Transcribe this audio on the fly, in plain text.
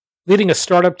Leading a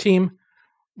startup team,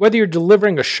 whether you're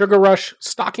delivering a sugar rush,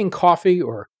 stocking coffee,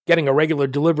 or getting a regular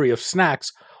delivery of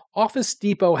snacks, Office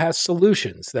Depot has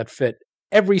solutions that fit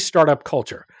every startup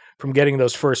culture, from getting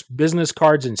those first business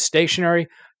cards and stationery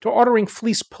to ordering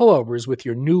fleece pullovers with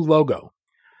your new logo.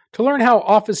 To learn how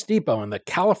Office Depot and the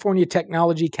California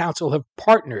Technology Council have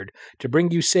partnered to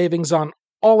bring you savings on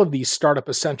all of these startup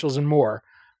essentials and more,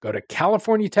 go to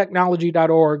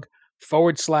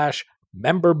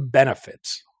californiatechnology.org/member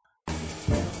benefits.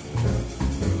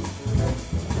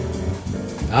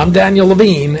 I'm Daniel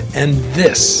Levine, and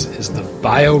this is the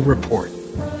Bio Report.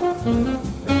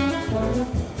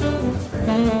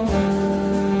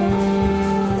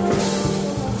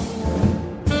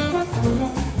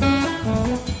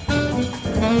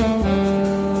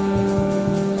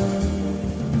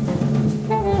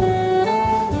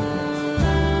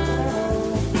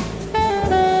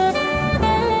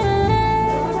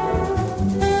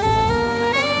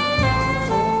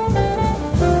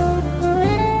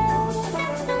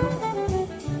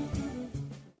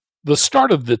 The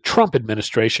start of the Trump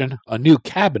administration, a new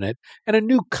cabinet, and a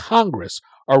new Congress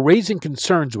are raising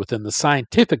concerns within the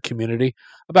scientific community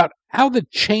about how the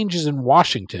changes in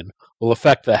Washington will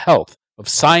affect the health of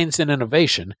science and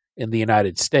innovation in the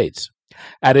United States.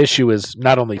 At issue is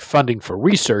not only funding for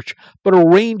research, but a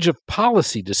range of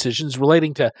policy decisions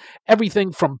relating to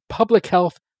everything from public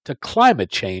health to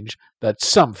climate change that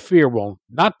some fear will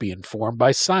not be informed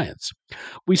by science.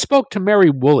 We spoke to Mary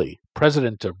Woolley,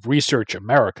 president of Research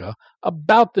America,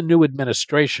 about the new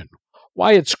administration,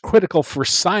 why it's critical for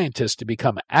scientists to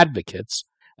become advocates,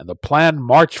 and the planned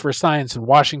March for Science in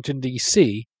Washington,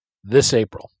 D.C. this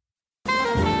April.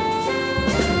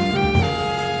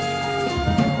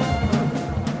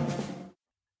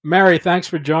 Mary, thanks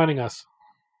for joining us.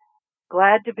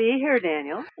 Glad to be here,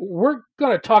 Daniel. We're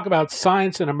going to talk about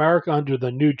science in America under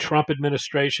the new Trump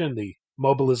administration, the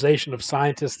mobilization of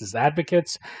scientists as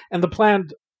advocates, and the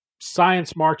planned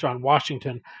Science March on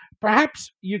Washington.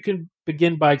 Perhaps you can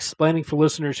begin by explaining for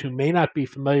listeners who may not be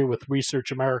familiar with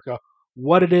Research America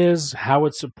what it is, how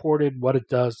it's supported, what it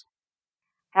does.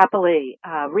 Happily.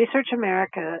 Research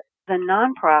America, the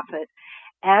nonprofit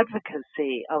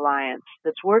advocacy alliance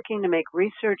that's working to make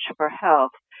research for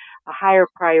health a higher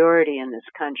priority in this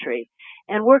country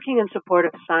and working in support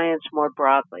of science more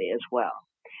broadly as well.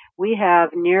 We have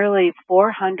nearly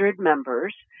 400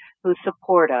 members who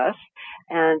support us,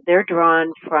 and they're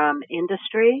drawn from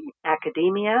industry,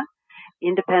 academia,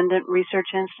 independent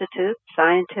research institutes,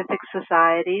 scientific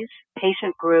societies,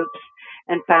 patient groups,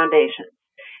 and foundations.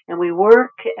 And we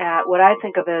work at what I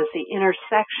think of as the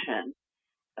intersection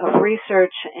of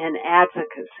research and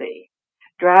advocacy,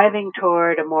 driving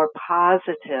toward a more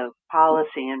positive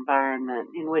policy environment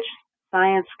in which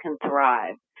science can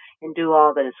thrive and do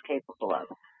all that it's capable of.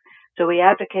 So we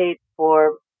advocate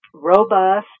for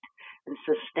robust and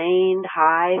sustained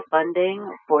high funding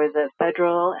for the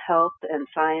federal health and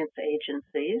science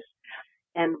agencies.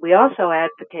 And we also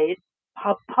advocate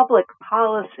public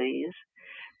policies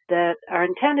that are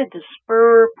intended to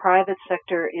spur private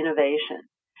sector innovation.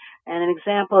 And an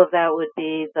example of that would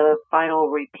be the final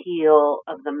repeal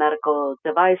of the medical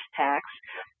device tax.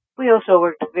 We also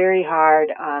worked very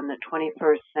hard on the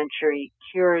 21st Century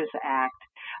Cures Act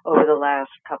over the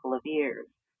last couple of years.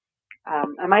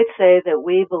 I might say that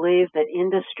we believe that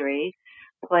industry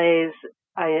plays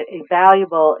a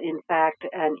valuable, in fact,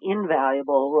 an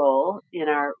invaluable role in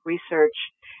our research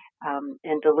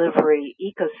and delivery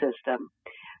ecosystem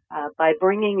by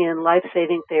bringing in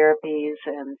life-saving therapies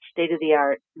and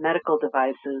state-of-the-art medical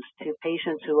devices to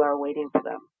patients who are waiting for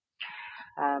them.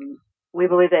 We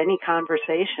believe that any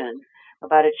conversation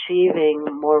about achieving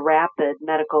more rapid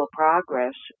medical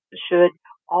progress should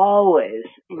always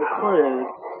include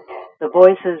the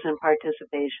voices and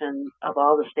participation of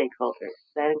all the stakeholders.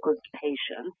 That includes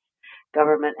patients,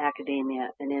 government,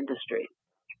 academia, and industry.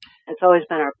 It's always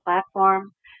been our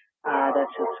platform that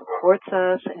supports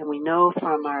us, and we know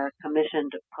from our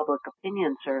commissioned public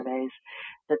opinion surveys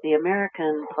that the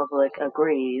American public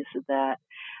agrees that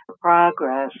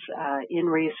progress in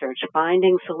research,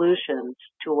 finding solutions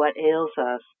to what ails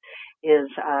us,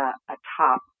 is a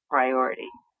top priority.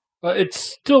 It's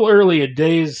still early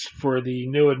days for the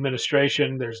new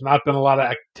administration. There's not been a lot of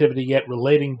activity yet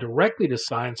relating directly to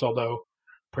science, although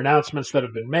pronouncements that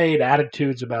have been made,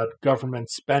 attitudes about government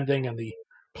spending, and the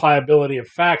pliability of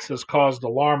facts has caused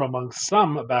alarm among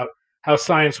some about how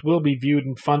science will be viewed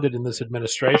and funded in this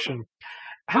administration.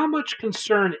 How much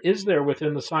concern is there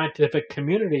within the scientific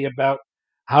community about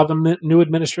how the new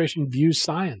administration views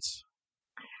science?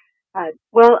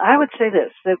 Well, I would say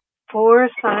this, that for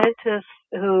scientists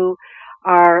who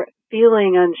are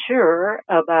feeling unsure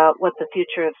about what the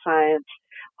future of science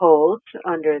holds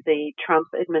under the Trump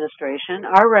administration,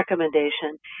 our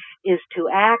recommendation is to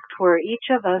act where each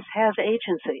of us has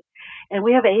agency. And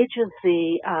we have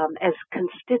agency as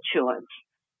constituents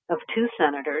of two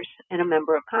senators and a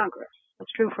member of Congress.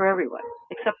 That's true for everyone,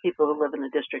 except people who live in the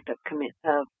District of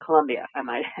Columbia, I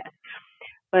might add.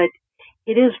 But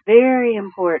it is very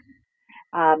important,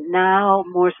 now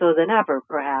more so than ever,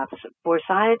 perhaps, for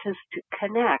scientists to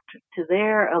connect to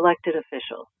their elected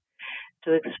officials,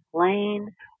 to explain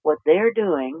what they're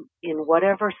doing in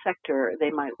whatever sector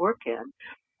they might work in.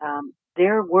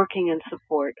 They're working in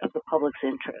support of the public's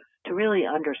interest, to really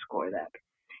underscore that.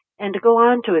 And to go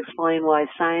on to explain why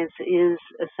science is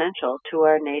essential to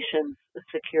our nation's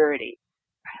security,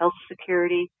 health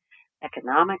security,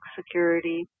 economic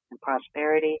security and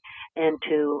prosperity, and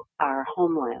to our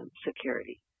homeland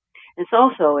security. It's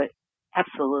also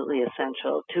absolutely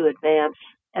essential to advance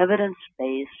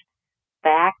evidence-based,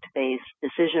 fact-based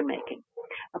decision-making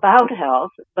about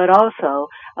health, but also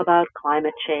about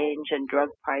climate change and drug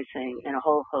pricing and a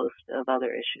whole host of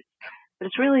other issues. But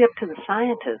it's really up to the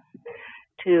scientists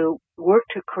to work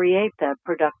to create that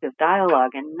productive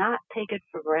dialogue and not take it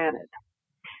for granted.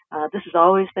 This has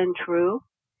always been true,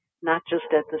 not just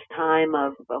at this time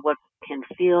of what can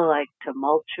feel like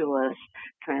tumultuous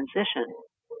transition,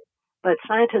 but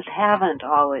scientists haven't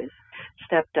always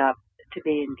stepped up to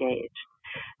be engaged.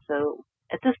 So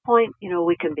at this point,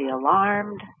 we can be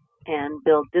alarmed and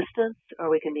build distance, or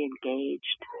we can be engaged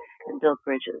and build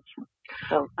bridges.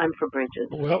 So I'm for bridges.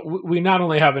 Well, we not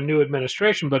only have a new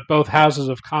administration, but both houses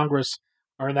of Congress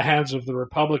are in the hands of the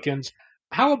Republicans.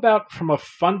 How about from a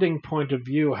funding point of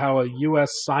view, how a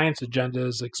U.S. science agenda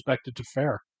is expected to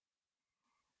fare?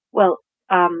 Well,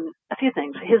 a few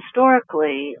things.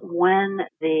 Historically, when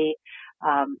the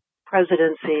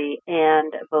presidency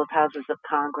and both houses of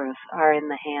Congress are in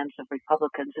the hands of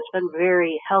Republicans, it's been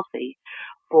very healthy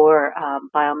for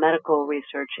biomedical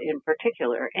research in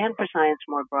particular, and for science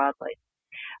more broadly,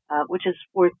 which is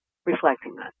worth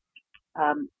reflecting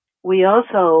on. We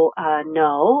also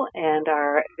know and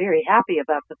are very happy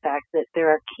about the fact that there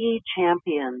are key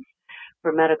champions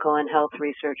for medical and health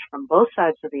research from both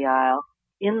sides of the aisle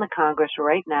in the Congress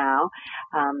right now,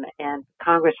 and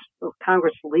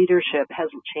Congress leadership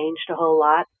hasn't changed a whole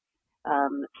lot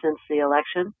since the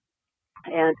election,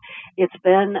 and it's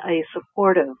been a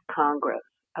supportive Congress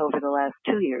over the last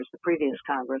 2 years, the previous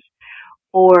Congress,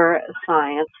 for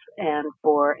science and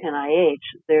for NIH.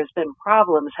 There's been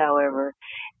problems, however,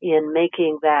 in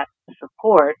making that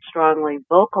support strongly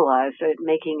vocalized,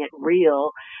 making it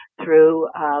real through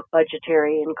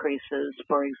budgetary increases,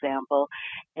 for example,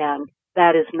 and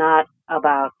that is not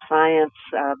about science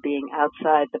being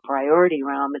outside the priority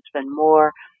realm. It's been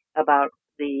more about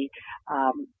the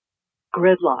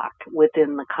gridlock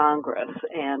within the Congress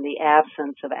and the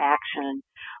absence of action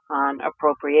on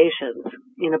appropriations,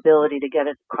 inability to get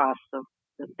it across the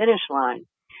finish line.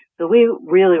 So we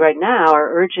really right now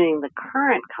are urging the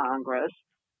current Congress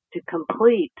to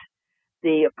complete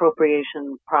the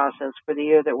appropriation process for the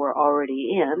year that we're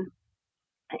already in,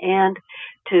 and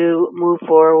to move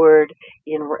forward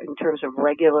in terms of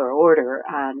regular order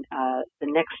on the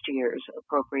next year's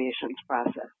appropriations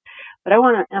process. But I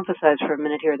want to emphasize for a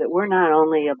minute here that we're not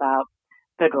only about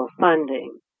federal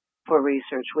funding for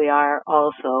research. We are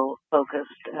also focused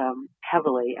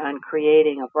heavily on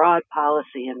creating a broad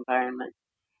policy environment,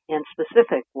 and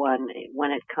specific one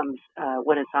when it's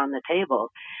on the table.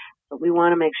 But we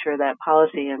want to make sure that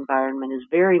policy environment is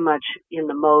very much in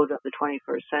the mode of the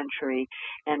 21st century,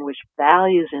 and which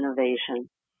values innovation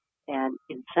and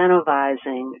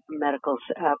incentivizing medical,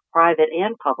 private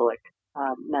and public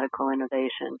medical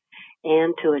innovation,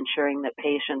 and to ensuring that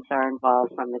patients are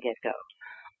involved from the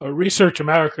get-go. Research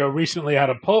America recently had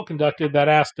a poll conducted that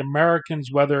asked Americans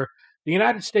whether the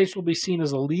United States will be seen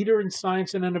as a leader in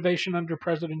science and innovation under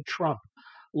President Trump.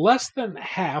 Less than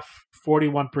half,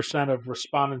 41% of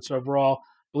respondents overall,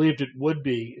 believed it would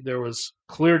be. There was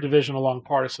clear division along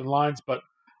partisan lines, but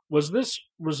was this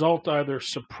result either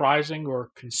surprising or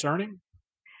concerning?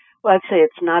 Well, I'd say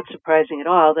it's not surprising at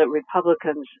all that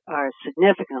Republicans are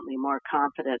significantly more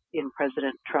confident in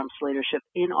President Trump's leadership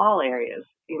in all areas,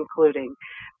 including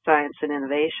science and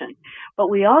innovation. But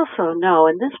we also know,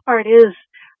 and this part is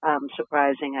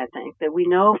surprising, I think, that we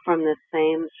know from this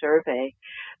same survey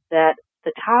that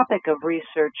the topic of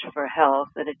research for health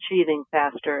and achieving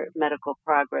faster medical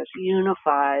progress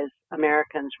unifies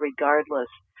Americans regardless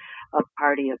of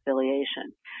party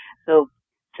affiliation. So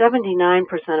 79%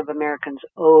 of Americans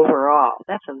overall,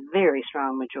 that's a very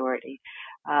strong majority,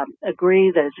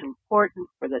 agree that it's important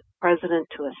for the president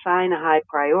to assign a high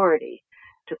priority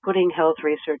to putting health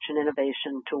research and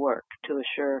innovation to work to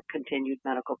assure continued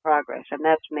medical progress. And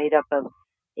that's made up of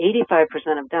 85%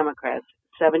 of Democrats,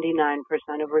 79%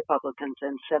 of Republicans,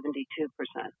 and 72%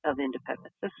 of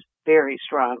independents. That's very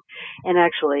strong, and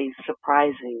actually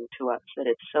surprising to us that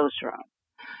it's so strong.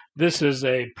 This is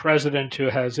a president who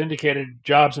has indicated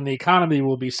jobs and the economy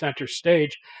will be center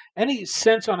stage. Any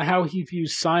sense on how he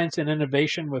views science and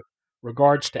innovation with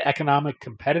regards to economic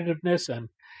competitiveness? And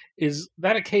is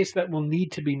that a case that will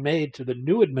need to be made to the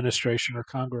new administration or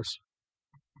Congress?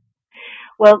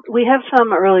 Well, we have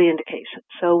some early indications.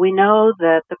 So we know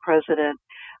that the president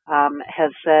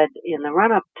has said in the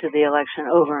run up to the election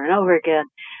over and over again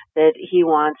that he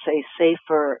wants a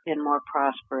safer and more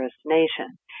prosperous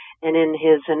nation. And in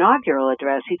his inaugural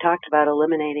address, he talked about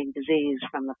eliminating disease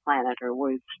from the planet, or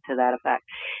words to that effect.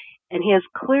 And he has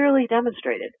clearly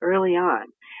demonstrated early on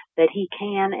that he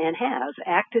can and has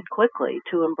acted quickly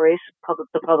to embrace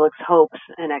the public's hopes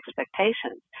and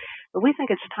expectations. But we think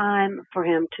it's time for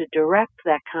him to direct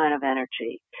that kind of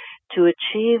energy to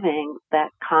achieving that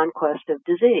conquest of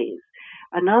disease,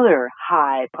 another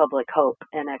high public hope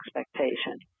and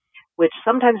expectation, which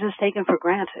sometimes is taken for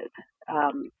granted,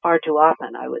 far too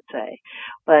often, I would say,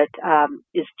 but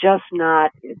is just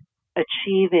not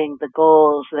achieving the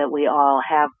goals that we all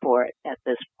have for it at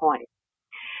this point.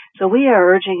 So we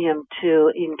are urging him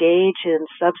to engage in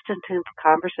substantive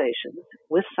conversations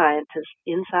with scientists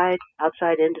inside,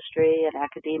 outside industry and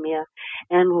academia,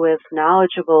 and with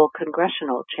knowledgeable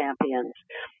congressional champions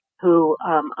who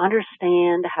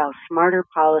understand how smarter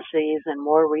policies and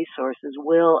more resources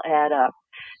will add up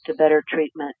to better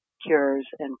treatment, cures,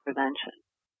 and prevention.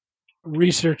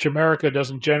 Research America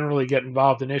doesn't generally get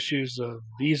involved in issues of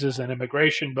visas and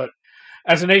immigration, but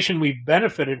as a nation, we've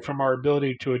benefited from our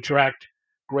ability to attract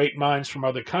great minds from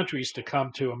other countries to come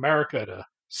to America to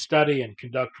study and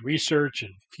conduct research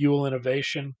and fuel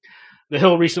innovation. The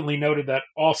Hill recently noted that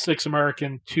all 6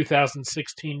 American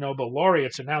 2016 Nobel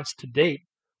laureates announced to date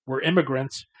were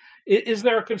immigrants. Is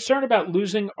there a concern about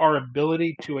losing our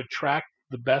ability to attract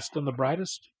the best and the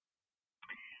brightest?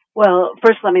 Well,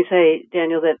 first let me say,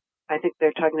 Daniel, that I think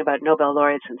they're talking about Nobel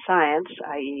laureates in science,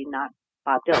 i.e. not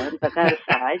Bob Dylan, but that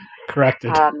aside.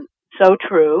 Corrected. So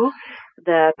true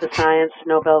that the science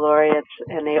Nobel laureates,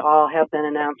 and they all have been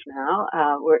announced now,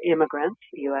 were immigrants,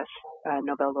 U.S.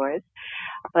 Nobel laureates.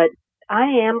 But I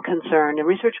am concerned, and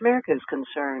Research America is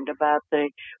concerned, about the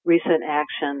recent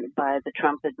action by the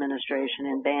Trump administration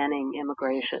in banning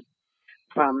immigration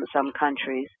from some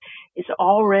countries. It's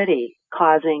already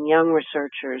causing young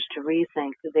researchers to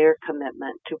rethink their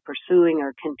commitment to pursuing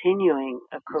or continuing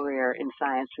a career in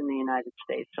science in the United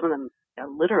States. Some of them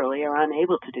literally are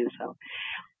unable to do so.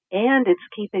 And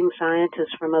it's keeping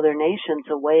scientists from other nations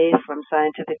away from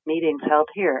scientific meetings held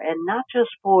here, and not just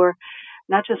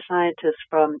scientists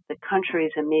from the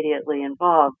countries immediately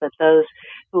involved, but those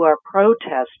who are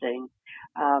protesting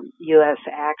U.S.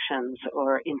 actions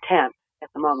or intent. At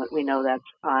the moment, we know that's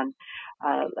on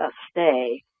a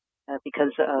stay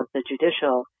because of the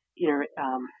judicial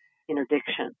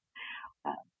interdiction.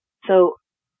 So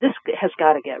this has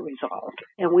got to get resolved,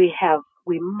 and we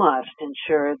must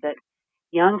ensure that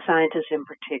young scientists in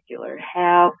particular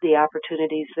have the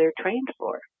opportunities they're trained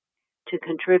for to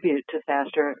contribute to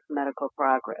faster medical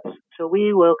progress. So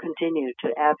we will continue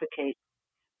to advocate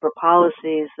for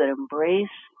policies that embrace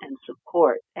and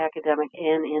support academic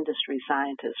and industry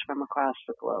scientists from across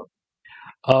the globe.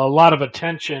 A lot of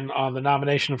attention on the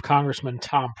nomination of Congressman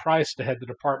Tom Price to head the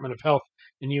Department of Health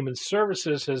and Human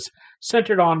Services has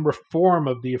centered on reform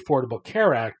of the Affordable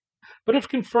Care Act. But if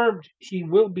confirmed, he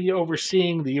will be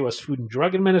overseeing the U.S. Food and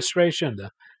Drug Administration,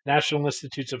 the National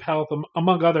Institutes of Health,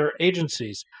 among other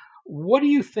agencies. What do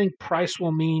you think Price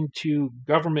will mean to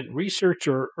government research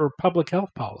or public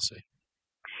health policy?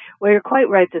 Well, you're quite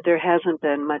right that there hasn't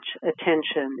been much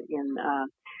attention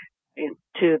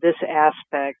to this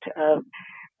aspect of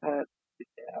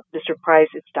Mr. Price.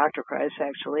 It's Dr. Price,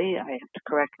 actually. I have to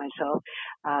correct myself.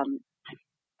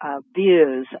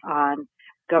 Views on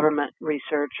government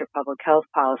research or public health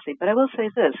policy. But I will say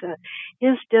this,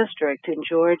 his district in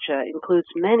Georgia includes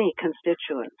many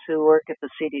constituents who work at the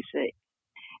CDC.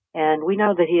 And we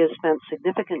know that he has spent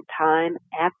significant time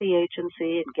at the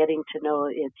agency and getting to know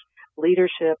its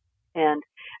leadership and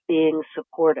being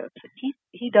supportive.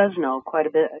 He does know quite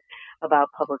a bit about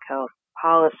public health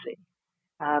policy.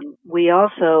 We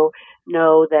also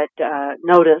know that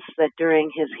notice that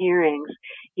during his hearings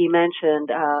he mentioned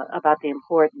about the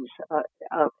importance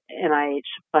of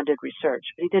NIH-funded research,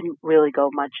 but he didn't really go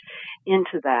much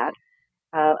into that.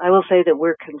 I will say that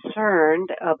we're concerned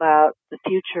about the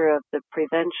future of the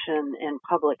Prevention and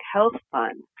Public Health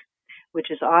Fund,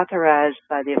 which is authorized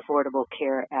by the Affordable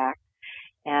Care Act.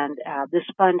 And this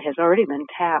fund has already been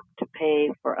tapped to pay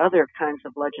for other kinds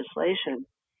of legislation.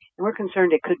 And we're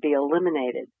concerned it could be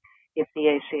eliminated if the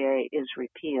ACA is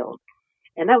repealed.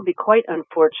 And that would be quite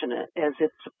unfortunate, as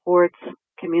it supports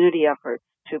community efforts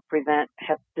to prevent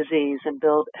disease and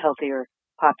build healthier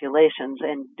populations,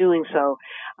 and doing so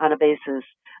on a basis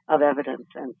of evidence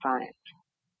and science.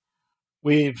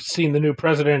 We've seen the new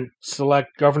president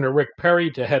select Governor Rick Perry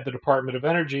to head the Department of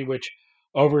Energy, which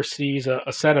oversees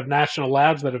a set of national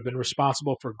labs that have been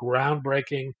responsible for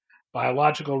groundbreaking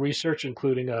biological research,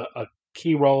 including a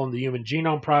key role in the Human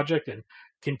Genome Project, and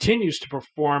continues to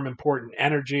perform important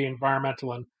energy,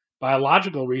 environmental, and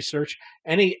biological research.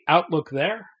 Any outlook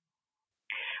there?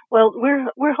 Well,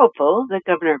 we're hopeful that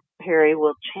Governor Perry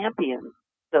will champion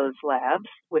those labs,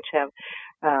 which have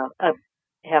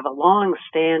a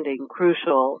long-standing,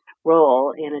 crucial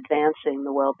role in advancing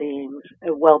the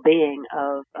well-being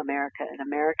of America and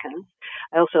Americans.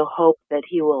 I also hope that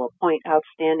he will appoint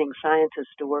outstanding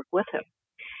scientists to work with him.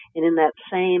 And in that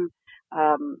same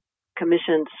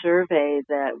commission survey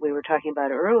that we were talking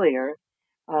about earlier,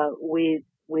 we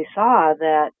saw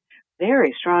that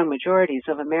very strong majorities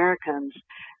of Americans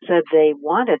said they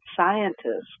wanted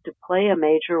scientists to play a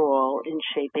major role in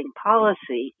shaping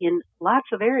policy in lots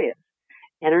of areas.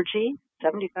 Energy,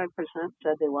 75%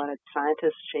 said they wanted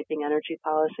scientists shaping energy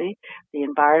policy. The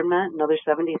environment, another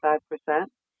 75%.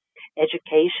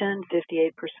 Education,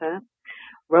 58%.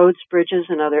 Roads, bridges,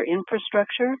 and other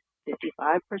infrastructure,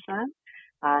 55%.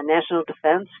 National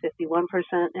defense, 51%.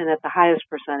 And at the highest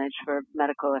percentage for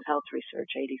medical and health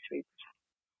research, 83%.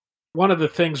 One of the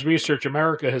things Research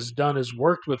America has done is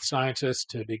worked with scientists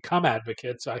to become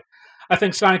advocates. I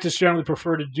think scientists generally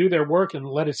prefer to do their work and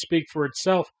let it speak for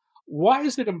itself. Why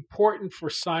is it important for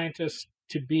scientists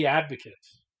to be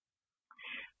advocates?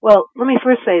 Well, let me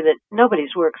first say that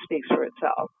nobody's work speaks for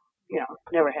itself.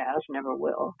 Never has, never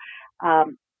will.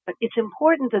 But it's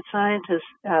important that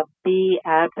scientists be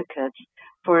advocates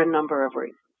for a number of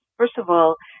reasons. First of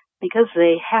all, because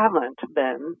they haven't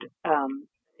been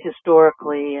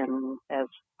historically and as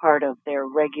part of their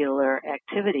regular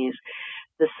activities,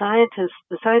 the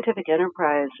scientific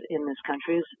enterprise in this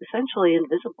country is essentially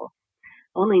invisible.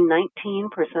 Only 19%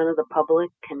 of the public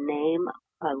can name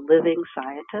a living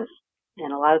scientist,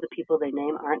 and a lot of the people they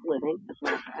name aren't living, as a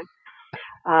matter of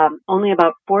fact. Only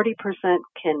about 40%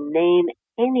 can name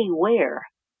anywhere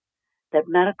that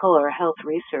medical or health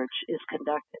research is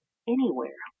conducted.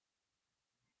 Anywhere.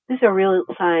 These are real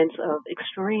signs of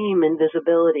extreme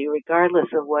invisibility, regardless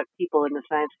of what people in the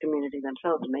science community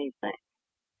themselves may think.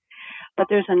 But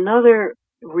there's another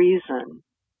reason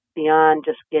beyond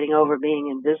just getting over being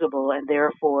invisible and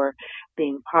therefore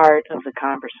being part of the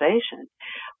conversation.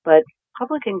 But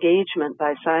public engagement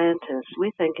by scientists,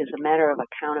 we think, is a matter of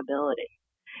accountability.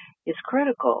 It's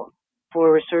critical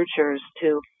for researchers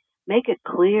to make it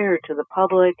clear to the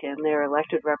public and their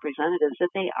elected representatives that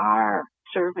they are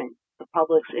serving the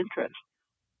public's interest,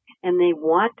 and they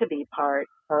want to be part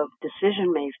of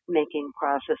decision-making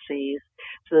processes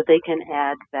so that they can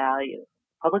add value.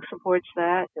 Public supports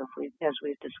that, as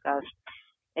we've discussed,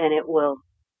 and it will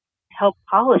help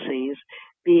policies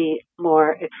be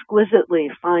more exquisitely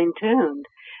fine-tuned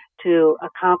to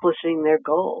accomplishing their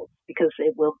goals, because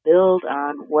it will build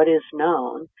on what is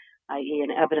known, i.e. an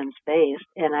evidence-based,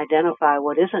 and identify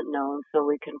what isn't known so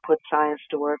we can put science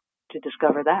to work to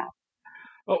discover that.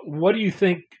 Well, what do you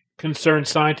think concerned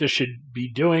scientists should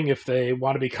be doing if they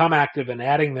want to become active and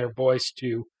adding their voice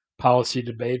to policy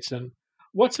debates? And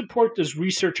what support does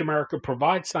Research America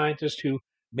provide scientists who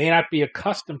may not be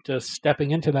accustomed to stepping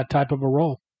into that type of a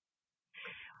role?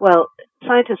 Well,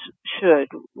 scientists should,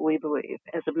 we believe,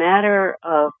 as a matter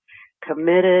of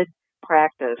committed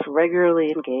practice,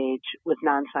 regularly engage with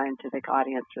non-scientific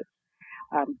audiences.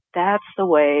 That's the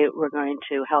way we're going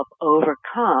to help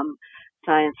overcome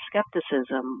science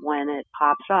skepticism when it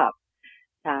pops up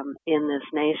in this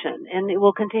nation. And it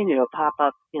will continue to pop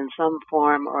up in some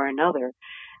form or another.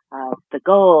 The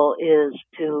goal is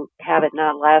to have it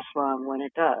not last long when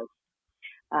it does.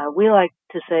 We like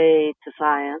to say to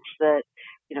science that,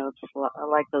 it's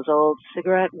like those old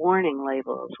cigarette warning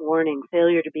labels, warning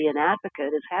failure to be an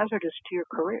advocate is hazardous to your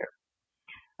career.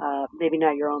 Maybe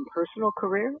not your own personal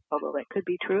career, although that could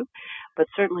be true, but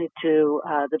certainly to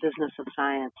the business of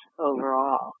science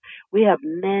overall. We have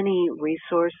many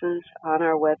resources on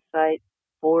our website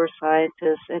for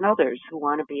scientists and others who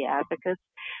want to be advocates.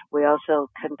 We also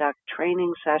conduct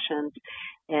training sessions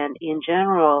and in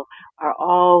general are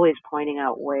always pointing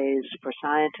out ways for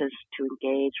scientists to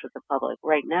engage with the public.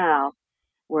 Right now,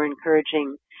 We're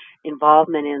encouraging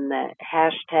involvement in the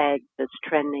hashtag that's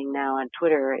trending now on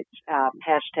Twitter. It's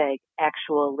hashtag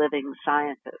actual living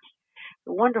scientists.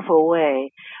 A wonderful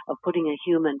way of putting a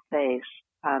human face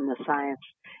on the science,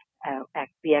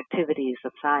 the activities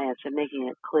of science, and making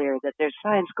it clear that there's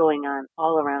science going on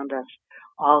all around us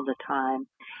all the time,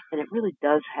 and it really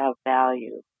does have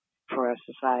value for our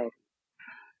society.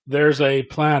 There's a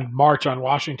planned March on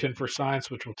Washington for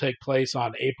Science, which will take place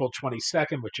on April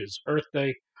 22nd, which is Earth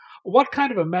Day. What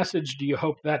kind of a message do you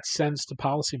hope that sends to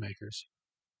policymakers?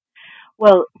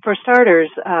 Well, for starters,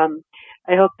 I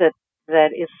hope that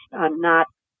it's not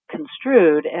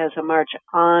construed as a march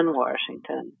on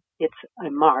Washington. It's a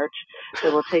march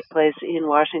that will take place in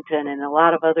Washington and a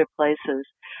lot of other places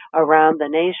around the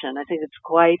nation. I think it's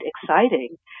quite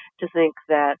exciting to think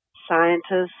that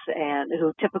scientists and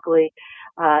who typically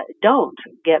don't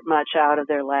get much out of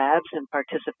their labs and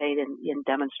participate in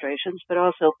demonstrations, but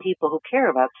also people who care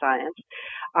about science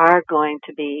are going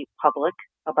to be public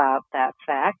about that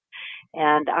fact.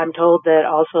 And I'm told that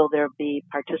also there'll be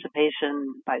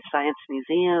participation by science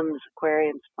museums,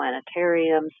 aquariums,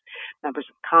 planetariums, members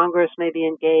of Congress may be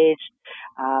engaged,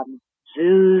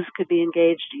 zoos could be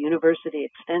engaged, university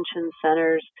extension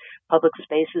centers, public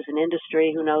spaces and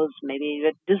industry, who knows, maybe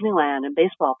at Disneyland and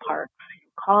baseball parks,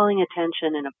 calling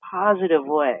attention in a positive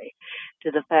way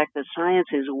to the fact that science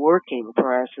is working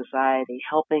for our society,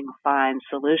 helping find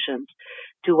solutions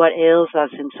to what ails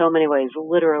us in so many ways,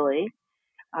 literally,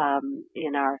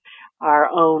 in our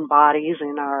own bodies,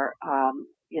 in our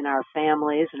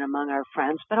families and among our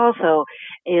friends, but also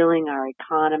ailing our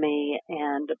economy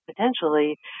and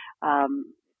potentially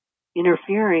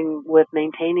interfering with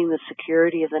maintaining the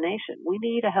security of the nation. We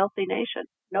need a healthy nation.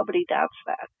 Nobody doubts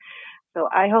that. So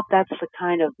I hope that's the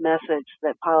kind of message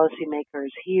that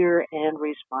policymakers hear and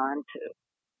respond to.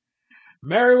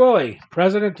 Mary Woolley,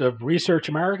 President of Research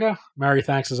America. Mary,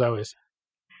 thanks as always.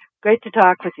 Great to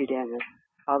talk with you, Daniel.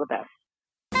 All the best.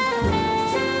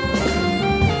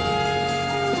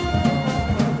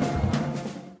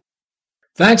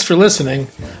 Thanks for listening.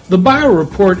 The Bio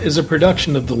Report is a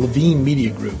production of the Levine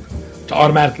Media Group. To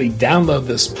automatically download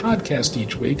this podcast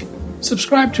each week,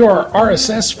 subscribe to our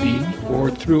RSS feed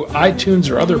or through iTunes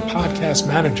or other podcast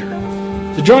manager.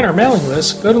 To join our mailing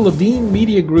list, go to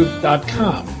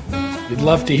levinemediagroup.com. We'd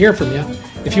love to hear from you.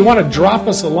 If you want to drop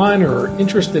us a line or are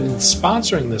interested in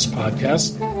sponsoring this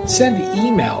podcast, send an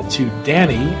email to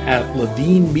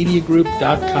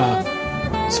danny@levinemediagroup.com.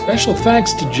 Special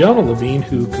thanks to Jonah Levine,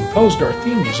 who composed our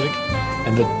theme music,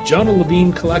 and the Jonah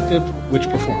Levine Collective, which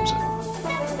performs it.